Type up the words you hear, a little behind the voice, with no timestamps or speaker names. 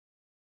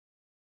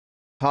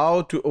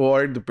How to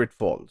avoid the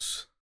pitfalls,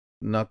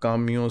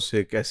 नाकामियों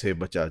से कैसे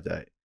बचा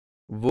जाए,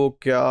 वो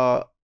क्या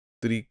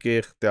तरीके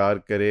इख्तियार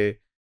करे,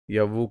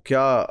 या वो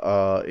क्या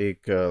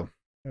एक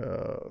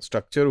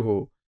स्ट्रक्चर हो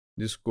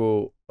जिसको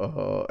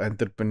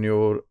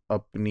एंटरप्रेन्योर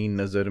अपनी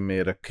नज़र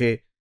में रखे,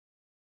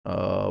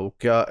 वो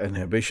क्या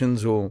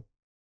इनहिबिशंस हो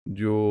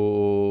जो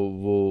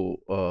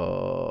वो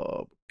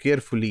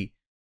केयरफुली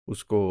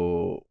उसको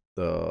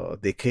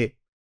देखे,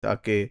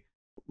 ताकि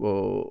वो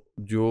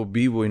जो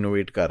भी वो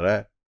इनोवेट कर रहा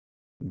है,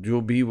 जो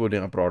भी वो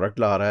नया प्रोडक्ट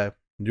ला रहा है,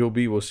 जो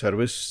भी वो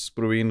सर्विस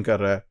प्रोवाइड कर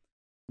रहा है,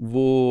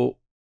 वो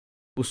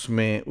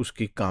उसमें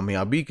उसकी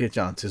कामयाबी के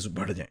चांसेस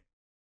बढ़ जाएं।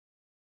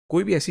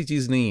 कोई भी ऐसी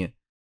चीज़ नहीं है,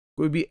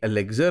 कोई भी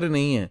एलेक्जर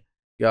नहीं है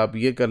कि आप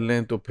ये कर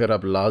लें तो फिर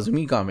आप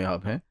लाजमी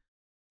कामयाब हैं।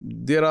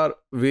 There are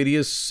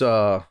various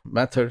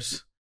methods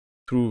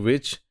through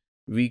which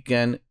we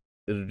can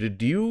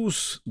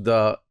reduce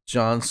the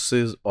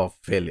chances of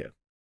failure.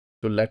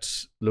 तो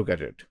let's look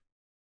at it.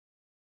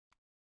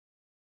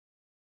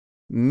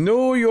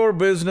 Know your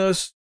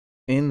business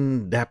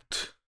in depth.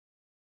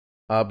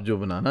 आप जो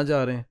बनाना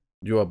जा रहे हैं,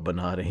 जो आप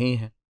बना रहे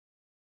हैं,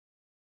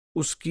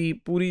 उसकी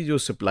पूरी जो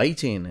सप्लाई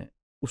चेन है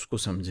उसको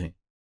समझें।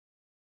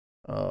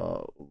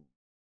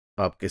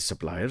 आपके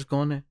सप्लायर्स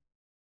कौन हैं,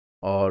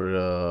 और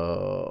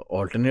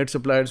ऑल्टरनेट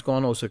सप्लायर्स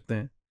कौन हो सकते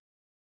हैं,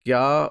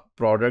 क्या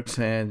प्रोडक्ट्स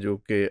हैं जो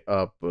कि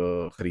आप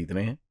ख़रीद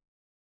रहे हैं,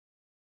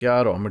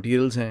 क्या रॉ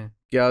मटेरियल्स हैं,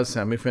 क्या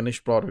सेमी फिनिश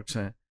प्रोडक्ट्स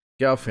हैं,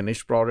 क्या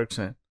फिनिश प्रोडक्ट्स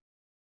हैं,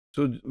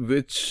 सो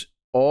विच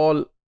all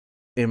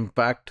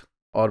impact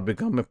or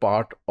become a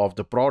part of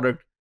the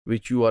product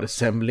which you are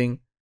assembling,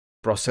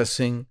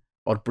 processing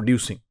और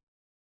producing।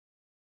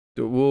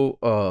 तो वो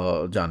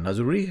जानना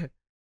ज़रूरी है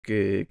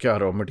कि क्या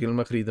रॉ मटेरियल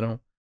मैं ख़रीद रहा हूँ,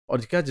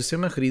 और क्या जिससे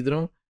मैं ख़रीद रहा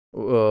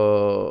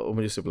हूँ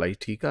मुझे सप्लाई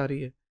ठीक आ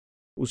रही है,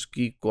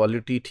 उसकी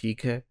क्वालिटी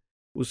ठीक है,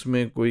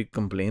 उसमें कोई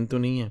कंप्लेन तो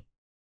नहीं है,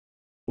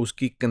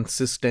 उसकी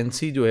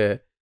कंसिस्टेंसी जो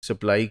है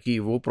सप्लाई की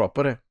वो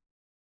प्रॉपर है,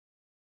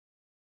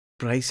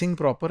 प्राइसिंग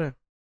प्रॉपर है,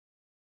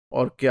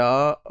 और क्या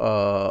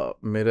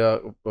मेरा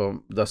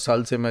 10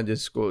 साल से मैं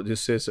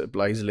जिससे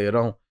सप्लाईज ले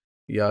रहा हूँ,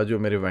 या जो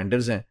मेरे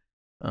वेंडर्स हैं,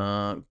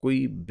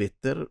 कोई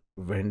बेहतर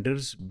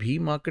वेंडर्स भी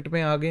मार्केट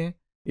में आ गए हैं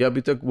या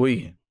अभी तक वही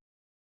हैं।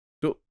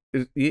 तो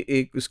ये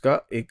एक इसका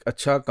एक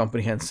अच्छा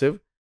कॉम्प्रिहेंसिव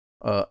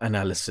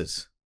एनालिसिस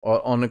और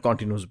ऑन ए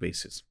कॉन्टिन्यूस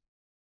बेसिस।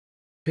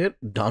 फिर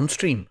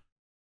डाउनस्ट्रीम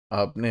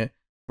आपने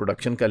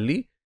प्रोडक्शन कर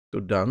ली, तो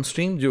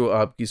डाउनस्ट्रीम जो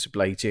आपकी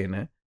सप्लाई चेन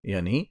है,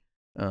 यानी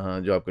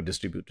जो आपका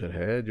डिस्ट्रीब्यूटर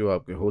है, जो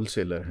आपके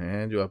होलसेलर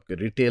हैं, जो आपके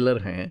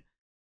रिटेलर हैं,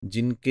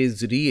 जिनके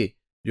ज़रिए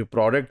जो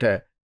प्रोडक्ट है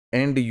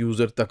एंड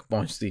यूज़र तक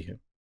पहुंचती है,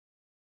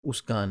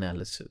 उसका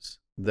analysis,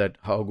 that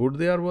how good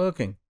they are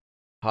working,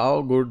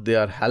 how good they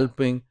are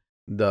helping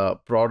the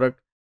product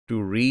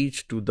to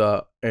reach to the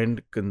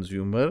end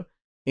consumer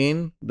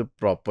in the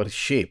proper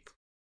shape,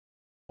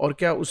 और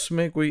क्या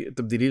उसमें कोई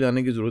तब्दीली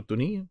लाने की ज़रूरत तो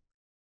नहीं है।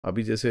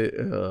 अभी जैसे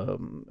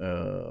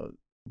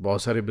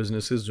बहुत सारे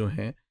बिजनेसेस जो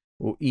हैं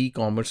वो ई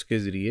कॉमर्स के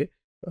ज़रिए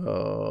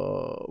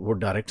वो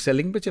डायरेक्ट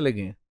सेलिंग पे चले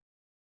गए हैं,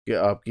 कि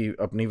आपकी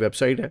अपनी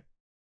वेबसाइट है,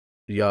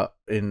 या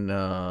इन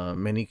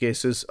मैनी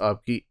केसेस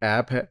आपकी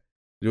ऐप है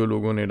जो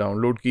लोगों ने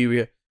डाउनलोड की हुई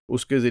है,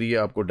 उसके ज़रिए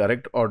आपको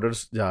डायरेक्ट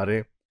ऑर्डर्स जा रहे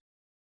हैं।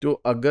 तो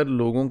अगर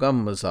लोगों का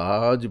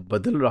मजाज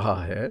बदल रहा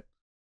है,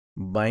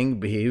 बाइंग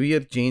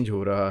बिहेवियर चेंज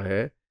हो रहा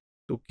है,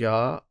 तो क्या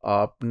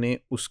आपने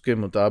उसके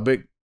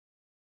मुताबिक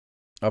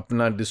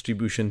अपना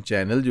डिस्ट्रीब्यूशन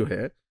चैनल जो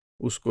है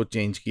उसको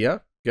चेंज किया?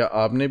 क्या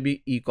आपने भी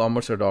ई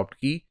कॉमर्स अडॉप्ट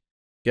की?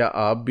 क्या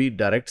आप भी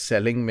डायरेक्ट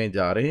सेलिंग में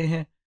जा रहे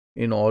हैं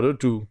in order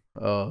to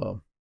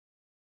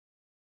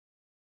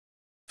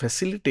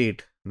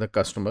facilitate the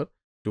customer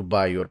to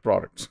buy your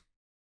products?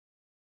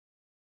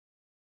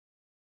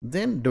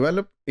 Then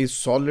develop a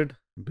solid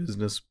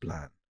business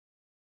plan.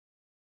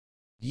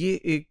 ये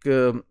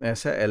एक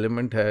ऐसा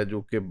एलिमेंट है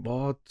जो कि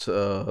बहुत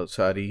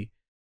सारी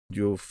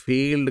जो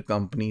फेल्ड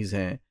कंपनीज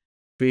हैं,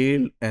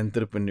 फेल्ड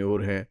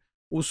एंटरप्रेन्योर हैं,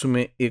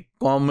 उसमें एक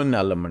कॉमन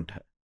एलिमेंट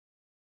है,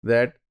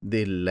 that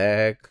they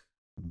lack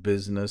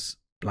business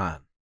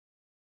plan.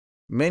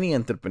 Many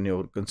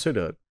entrepreneur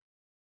consider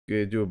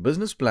कि जो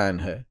बिजनेस प्लान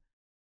है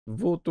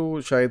वो तो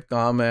शायद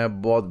काम है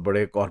बहुत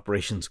बड़े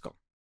कॉरपोरेशंस का।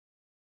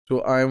 सो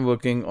I am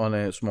working on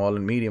A small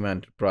and medium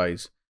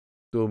enterprise,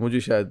 तो मुझे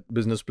शायद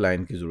बिजनेस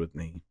प्लान की ज़रूरत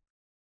नहीं।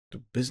 तो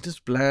business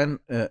plan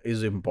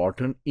is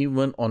important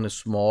even on A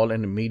small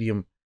and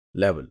medium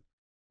level,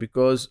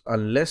 because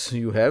unless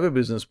you have a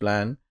business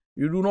plan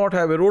you do not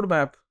have a road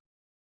map.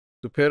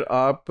 तो फिर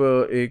आप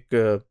एक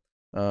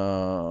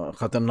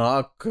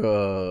ख़तरनाक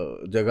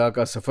जगह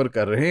का सफ़र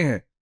कर रहे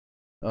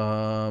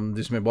हैं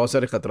जिसमें बहुत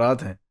सारे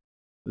ख़तरात हैं,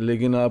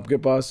 लेकिन आपके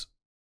पास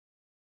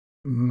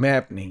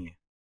मैप नहीं है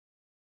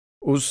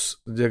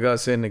उस जगह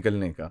से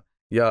निकलने का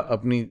या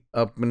अपनी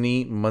अपनी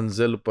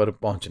मंजिल पर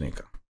पहुंचने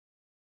का।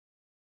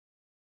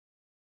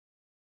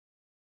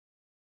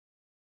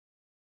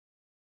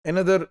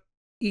 Another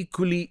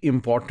equally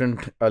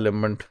important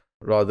element,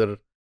 rather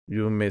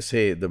you may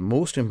say the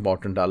most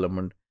important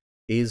element,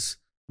 is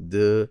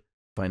the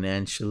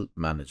financial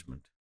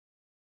management.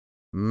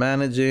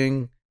 Managing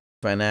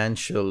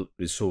financial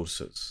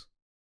resources,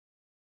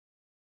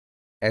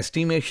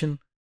 estimation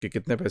कि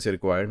कितने पैसे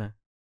रिक्वायर्ड हैं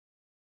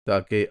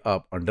ताकि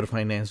आप अंडर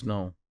फाइनेंस ना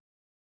हो,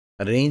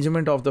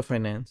 arrangement of the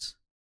finance,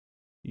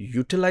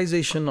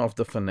 utilisation of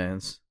the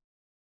finance,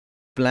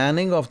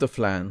 planning of the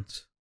plans,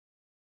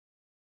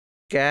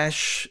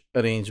 cash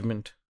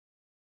arrangement,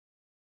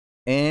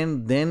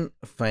 and then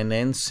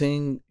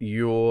financing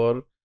your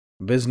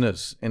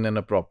business in an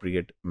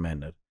appropriate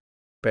manner.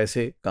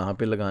 पैसे कहाँ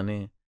पे लगाने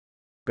हैं,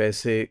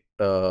 पैसे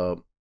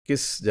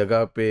किस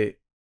जगह पे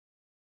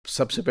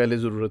सबसे पहले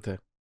ज़रूरत है,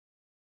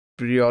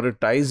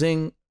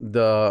 prioritizing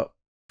the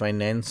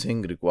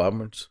financing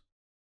requirements.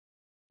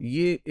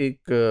 ये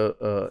एक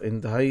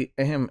इंतहाई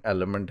अहम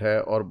एलिमेंट है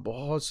और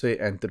बहुत से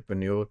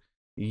एंटरप्रेन्योर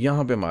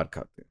यहाँ पे मार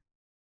खाते हैं.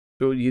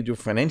 तो ये जो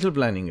फाइनेंशियल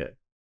प्लानिंग है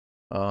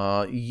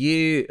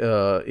ये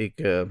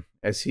एक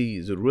ऐसी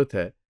ज़रूरत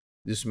है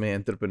जिसमें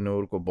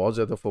एंटरप्रेन्योर को बहुत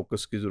ज़्यादा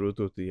फोकस की ज़रूरत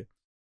होती है.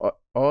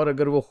 और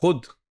अगर वो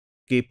खुद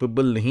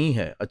केपेबल नहीं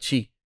है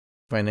अच्छी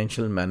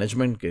फाइनेंशियल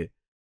मैनेजमेंट के,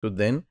 तो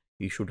then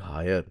he should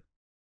higher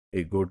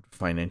a good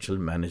financial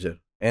manager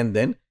and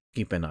then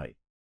keep an आई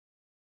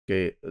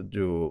के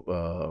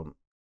जो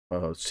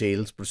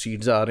सेल्स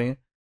प्रोसीड्स आ रहे हैं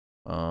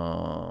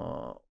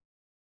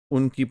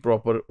उनकी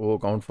प्रॉपर वो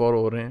अकाउंट फॉर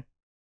हो रहे हैं,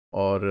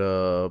 और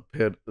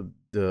फिर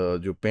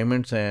जो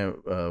पेमेंट्स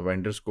हैं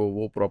वेंडर्स को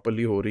वो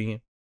प्रॉपरली हो रही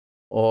हैं.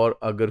 और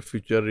अगर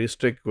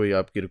फ्यूचरिस्टिक कोई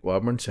आपकी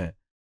रिक्वायरमेंट्स हैं,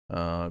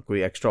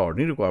 कोई एक्स्ट्रा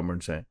ऑर्डिनरी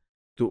रिक्वायरमेंट्स हैं,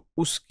 तो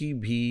उसकी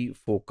भी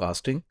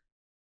फोरकास्टिंग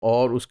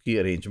और उसकी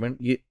अरेंजमेंट,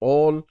 ये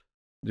ऑल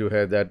जो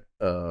है that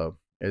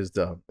is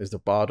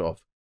the part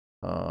of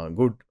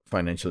good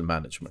financial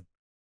management.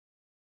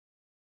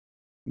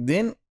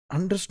 Then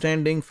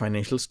understanding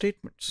financial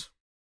statements.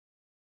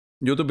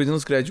 जो तो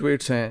बिजनेस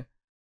ग्रेजुएट्स हैं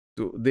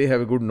तो they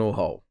have a good know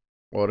how,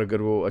 और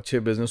अगर वो अच्छे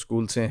बिजनेस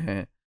स्कूल से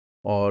हैं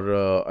और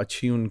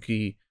अच्छी उनकी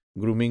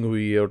ग्रूमिंग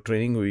हुई है और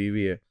ट्रेनिंग हुई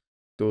हुई है,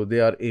 तो they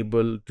are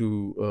able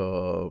to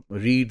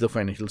read the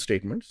financial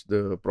statements,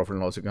 the profit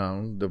and loss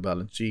account, the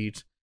balance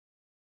sheets,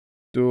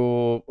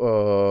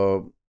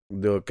 तो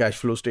द कैश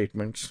फ्लो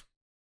स्टेटमेंट्स.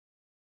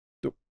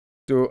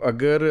 तो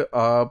अगर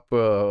आप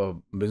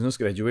बिजनेस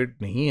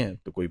ग्रेजुएट नहीं हैं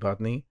तो कोई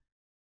बात नहीं,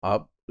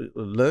 आप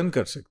लर्न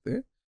कर सकते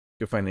हैं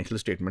कि फाइनेंशियल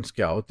स्टेटमेंट्स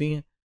क्या होती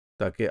हैं,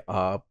 ताकि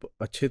आप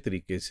अच्छे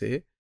तरीके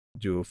से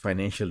जो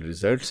फाइनेंशियल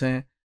रिजल्ट्स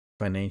हैं,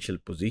 फाइनेंशियल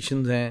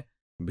पोजीशंस हैं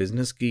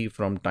बिजनेस की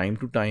फ्रॉम टाइम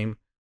टू टाइम,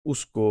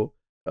 उसको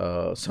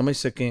समझ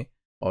सकें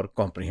और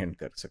कॉम्प्रिहेंड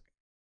कर सकें.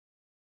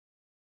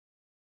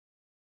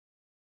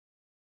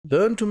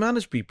 Learn to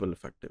manage people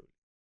effectively.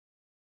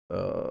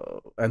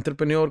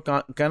 Entrepreneur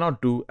cannot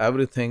do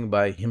everything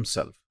by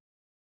himself,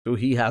 so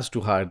he has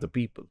to hire the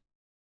people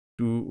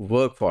to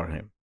work for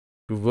him,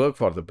 to work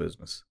for the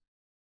business.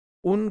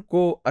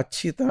 उनको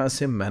अच्छी तरह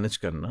से मैनेज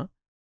करना,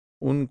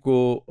 उनको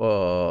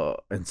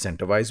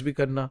इंसेंटिवाइज भी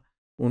करना,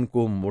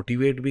 उनको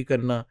मोटिवेट भी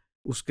करना,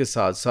 उसके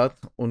साथ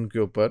साथ उनके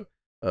ऊपर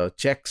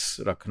चेक्स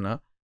रखना,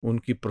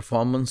 उनकी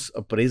परफॉर्मेंस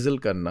अप्रेजल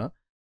करना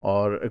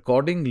और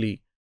अकॉर्डिंगली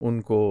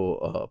उनको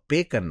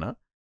पे करना,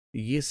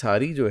 ये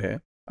सारी जो है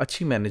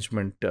अच्छी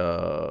मैनेजमेंट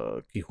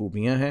की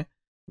खूबियाँ हैं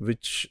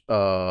which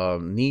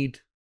need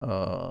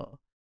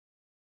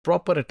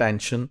proper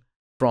attention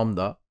from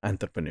the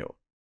entrepreneur.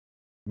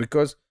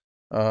 Because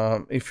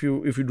if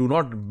you do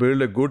not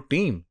build a good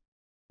team,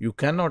 you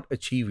cannot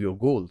achieve your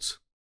goals.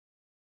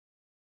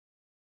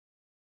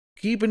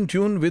 Keep in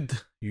tune with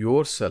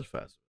yourself as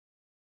well.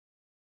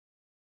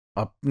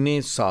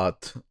 अपने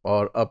साथ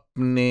और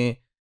अपने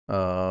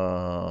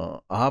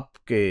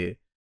आपके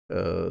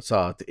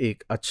साथ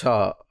एक अच्छा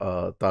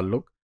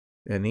ताल्लुक,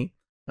 यानी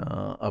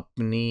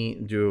अपनी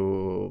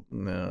जो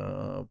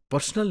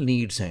पर्सनल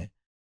नीड्स हैं,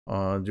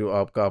 जो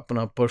आपका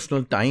अपना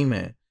पर्सनल टाइम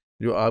है,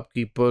 जो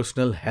आपकी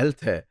पर्सनल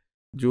हेल्थ है,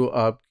 जो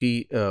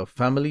आपकी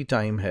फैमिली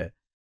टाइम है,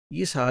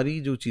 ये सारी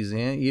जो चीज़ें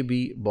हैं ये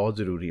भी बहुत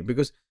ज़रूरी है.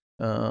 बिकॉज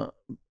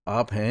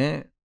आप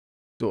हैं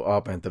तो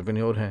आप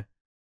एंटरप्रेन्योर हैं,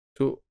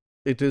 तो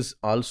it is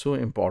also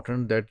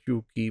important that you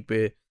keep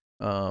a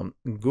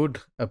good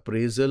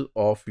appraisal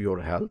of your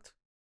health,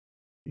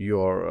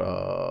 your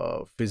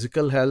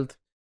physical health,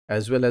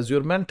 as well as your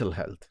mental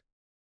health,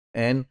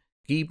 and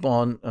keep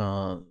on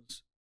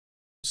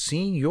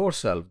seeing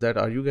yourself that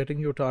are you getting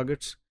your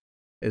targets?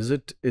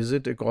 Is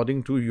it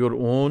according to your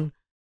own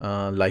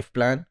life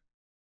plan?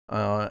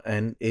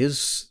 And is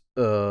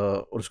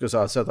और उसके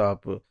साथ साथ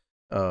आप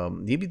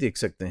ये भी देख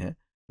सकते हैं,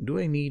 do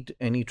I need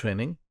any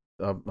training?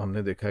 अब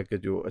हमने देखा है कि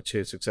जो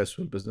अच्छे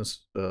सक्सेसफुल बिजनेस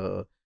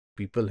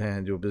पीपल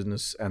हैं, जो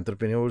बिजनेस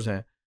एंटरप्रेन्योर्स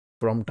हैं,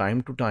 फ्रॉम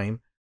टाइम टू टाइम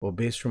वो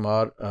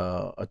बेशुमार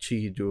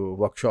अच्छी जो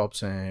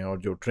वर्कशॉप्स हैं और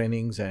जो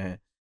ट्रेनिंग्स हैं,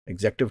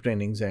 एग्जेक्टिव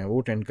ट्रेनिंग्स हैं,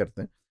 वो अटेंड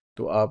करते हैं.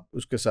 तो आप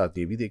उसके साथ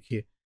ये भी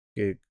देखिए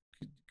कि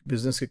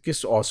बिजनेस के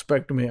किस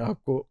एस्पेक्ट में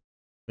आपको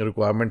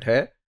रिक्वायरमेंट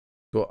है,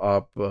 तो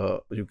आप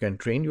you can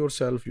train your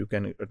self, you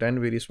can attend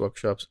various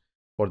workshops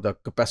for the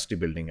capacity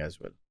building as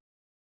well.